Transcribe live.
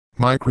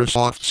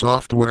Microsoft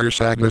Software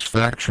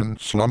Satisfaction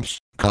Slumps,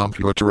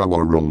 Computer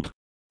World.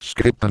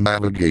 Skip the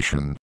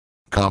navigation.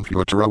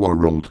 Computer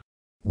World.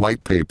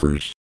 White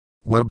papers.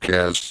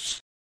 Webcasts.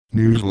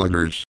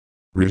 Newsletters.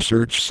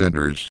 Research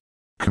centers.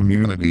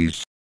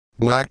 Communities.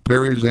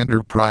 BlackBerry's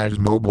Enterprise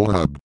Mobile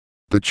Hub.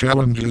 The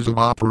challenges of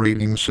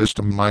operating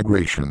system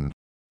migration.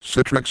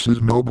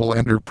 Citrix's Mobile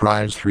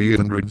Enterprise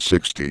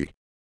 360.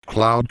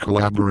 Cloud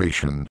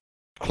collaboration.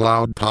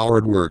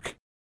 Cloud-powered work.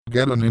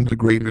 Get an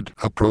integrated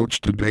approach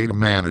to data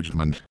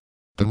management.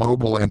 The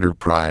Mobile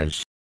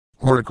Enterprise.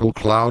 Oracle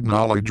Cloud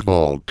Knowledge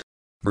Vault.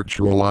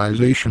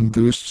 Virtualization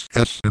boosts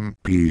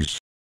SMPs.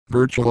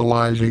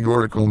 Virtualizing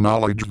Oracle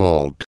Knowledge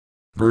Vault.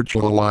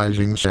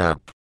 Virtualizing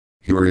SAP.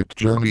 Your IT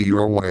journey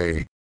your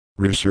way.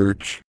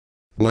 Research.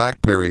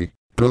 BlackBerry.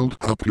 Build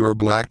up your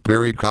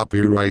BlackBerry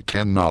copyright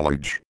and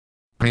knowledge.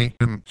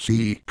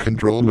 PMC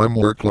Control M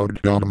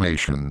Workload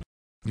Automation.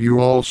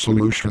 View all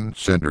solution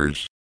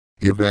centers.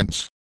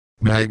 Events.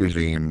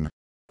 Magazine.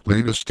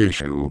 Latest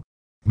issue.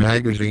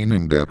 Magazine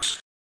index.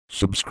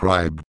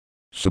 Subscribe.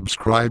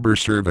 Subscriber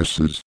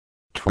services.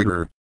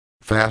 Twitter.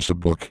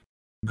 Facebook.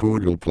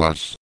 Google+.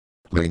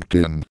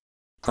 LinkedIn.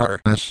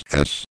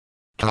 RSS.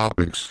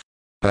 Topics.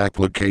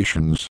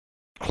 Applications.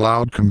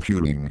 Cloud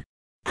computing.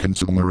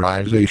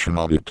 Consumerization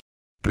audit.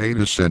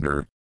 Data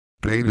center.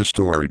 Data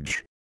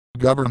storage.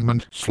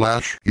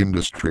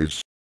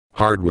 Government/industries.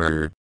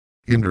 Hardware.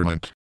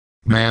 Internet.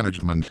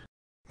 Management.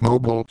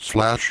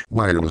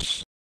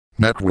 Mobile/wireless.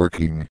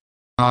 Networking.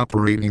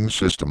 Operating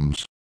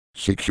systems.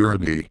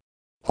 Security.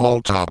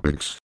 All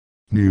topics.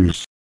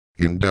 News.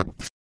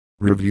 In-depth.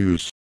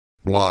 Reviews.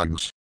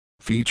 Blogs.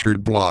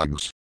 Featured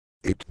blogs.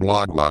 IT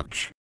Blog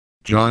Watch.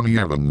 Johnny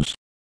Evans.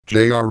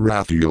 J.R.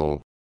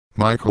 Raphael.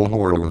 Michael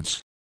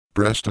Horowitz.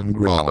 Preston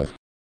Gralla.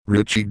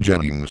 Richie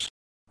Jennings.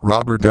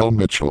 Robert L.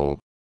 Mitchell.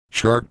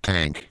 Shark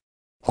Tank.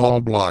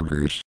 All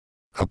bloggers.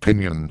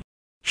 Opinion.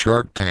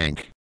 Shark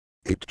Tank.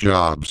 IT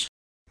Jobs.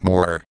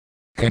 More.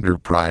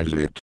 Enterprise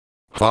IT.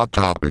 Hot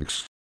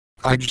topics.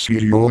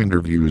 IGCEO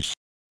interviews.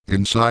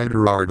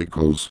 Insider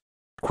articles.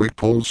 Quick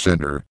Poll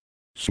Center.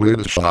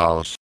 Swedish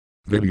House.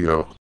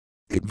 Video.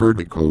 IT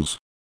verticals.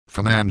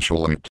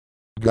 Financial IT.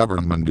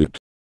 Government IT.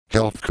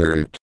 Healthcare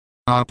IT.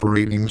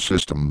 Operating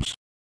systems.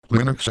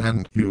 Linux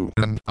and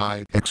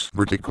UNIX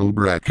vertical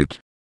bracket.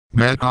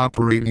 Mac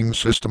operating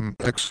system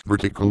X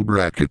vertical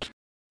bracket.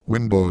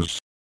 Windows.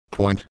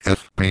 Point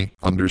FP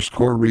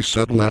underscore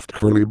reset left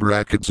curly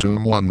bracket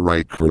zoom 1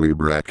 right curly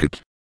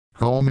bracket.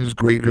 Home is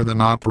greater than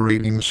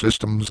operating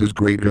systems is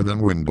greater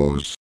than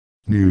Windows.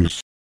 News.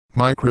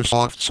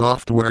 Microsoft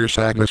Software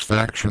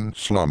Satisfaction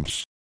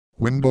slumps.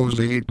 Windows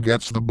 8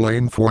 gets the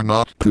blame for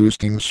not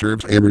boosting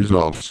survey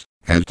results,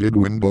 as did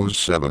Windows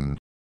 7.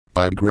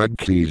 By Greg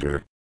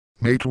Keyser.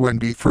 May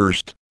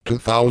 21,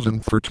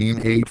 2013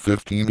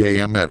 8:15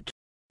 a.m. at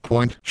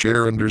point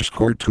share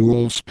underscore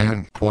tools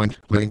span point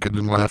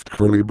LinkedIn left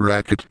curly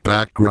bracket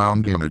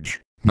background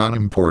image not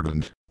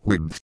important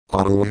width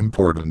auto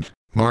important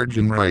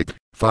margin right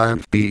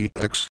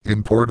 5px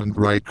important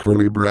right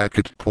curly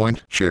bracket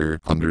point share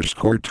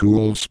underscore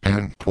tools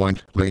span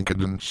point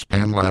LinkedIn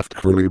span left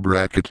curly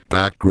bracket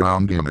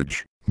background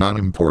image not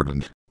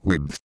important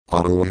width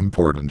auto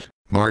important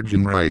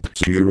margin right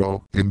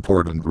 0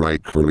 important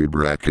right curly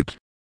bracket.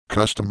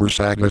 Customer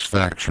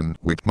satisfaction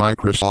with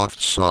Microsoft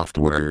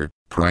software,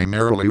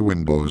 primarily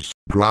Windows,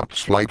 dropped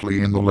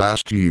slightly in the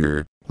last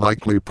year,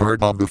 likely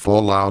part of the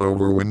fallout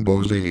over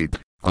Windows 8,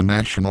 a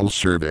national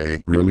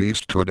survey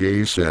released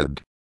today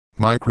said.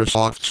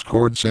 Microsoft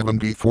scored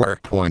 74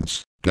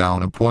 points,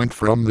 down a point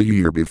from the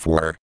year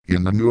before,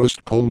 in the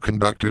newest poll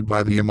conducted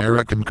by the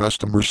American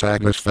Customer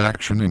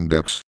Satisfaction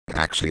Index,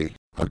 ACSI,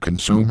 a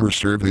consumer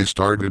survey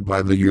started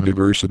by the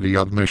University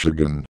of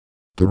Michigan.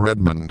 The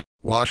Redmond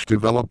Wash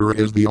developer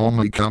is the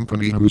only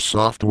company whose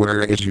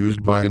software is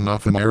used by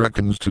enough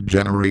Americans to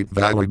generate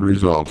valid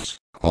results,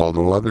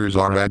 although others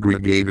are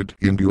aggregated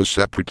into a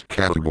separate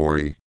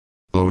category.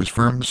 Lowe's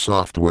firm's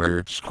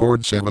software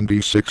scored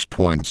 76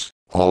 points,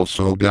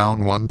 also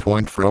down 1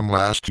 point from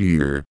last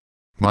year.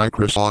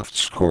 Microsoft's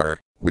score,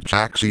 which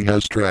ACSI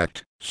has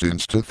tracked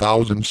since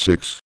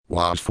 2006,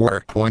 was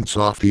 4 points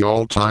off the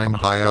all-time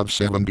high of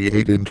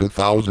 78 in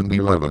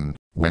 2011,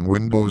 when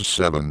Windows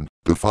 7,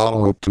 the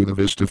follow-up to the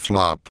Vista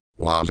flop,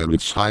 was at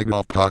its height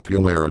of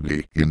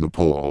popularity in the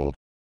poll.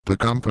 The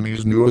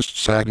company's newest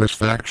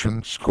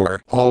satisfaction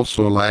score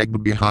also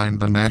lagged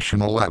behind the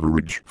national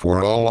average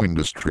for all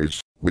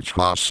industries, which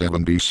was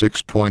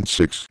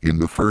 76.6 in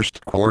the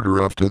first quarter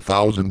of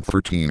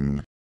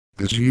 2013.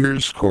 This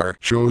year's score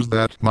shows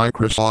that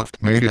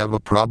Microsoft may have a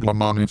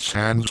problem on its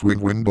hands with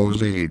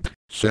Windows 8,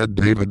 said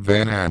David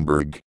Van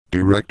Amberg,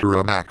 director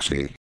of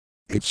ACSI.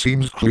 It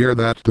seems clear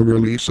that the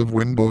release of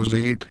Windows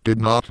 8 did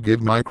not give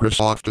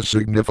Microsoft a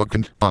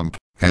significant bump,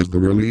 as the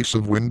release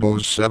of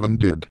Windows 7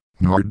 did,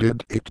 nor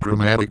did it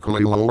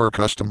dramatically lower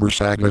customer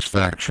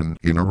satisfaction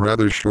in a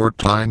rather short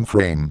time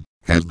frame,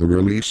 as the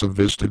release of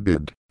Vista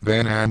did,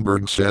 Van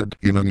Amberg said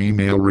in an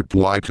email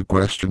reply to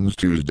questions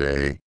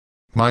Tuesday.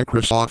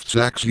 Microsoft's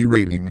ACSI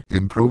rating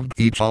improved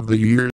each of the years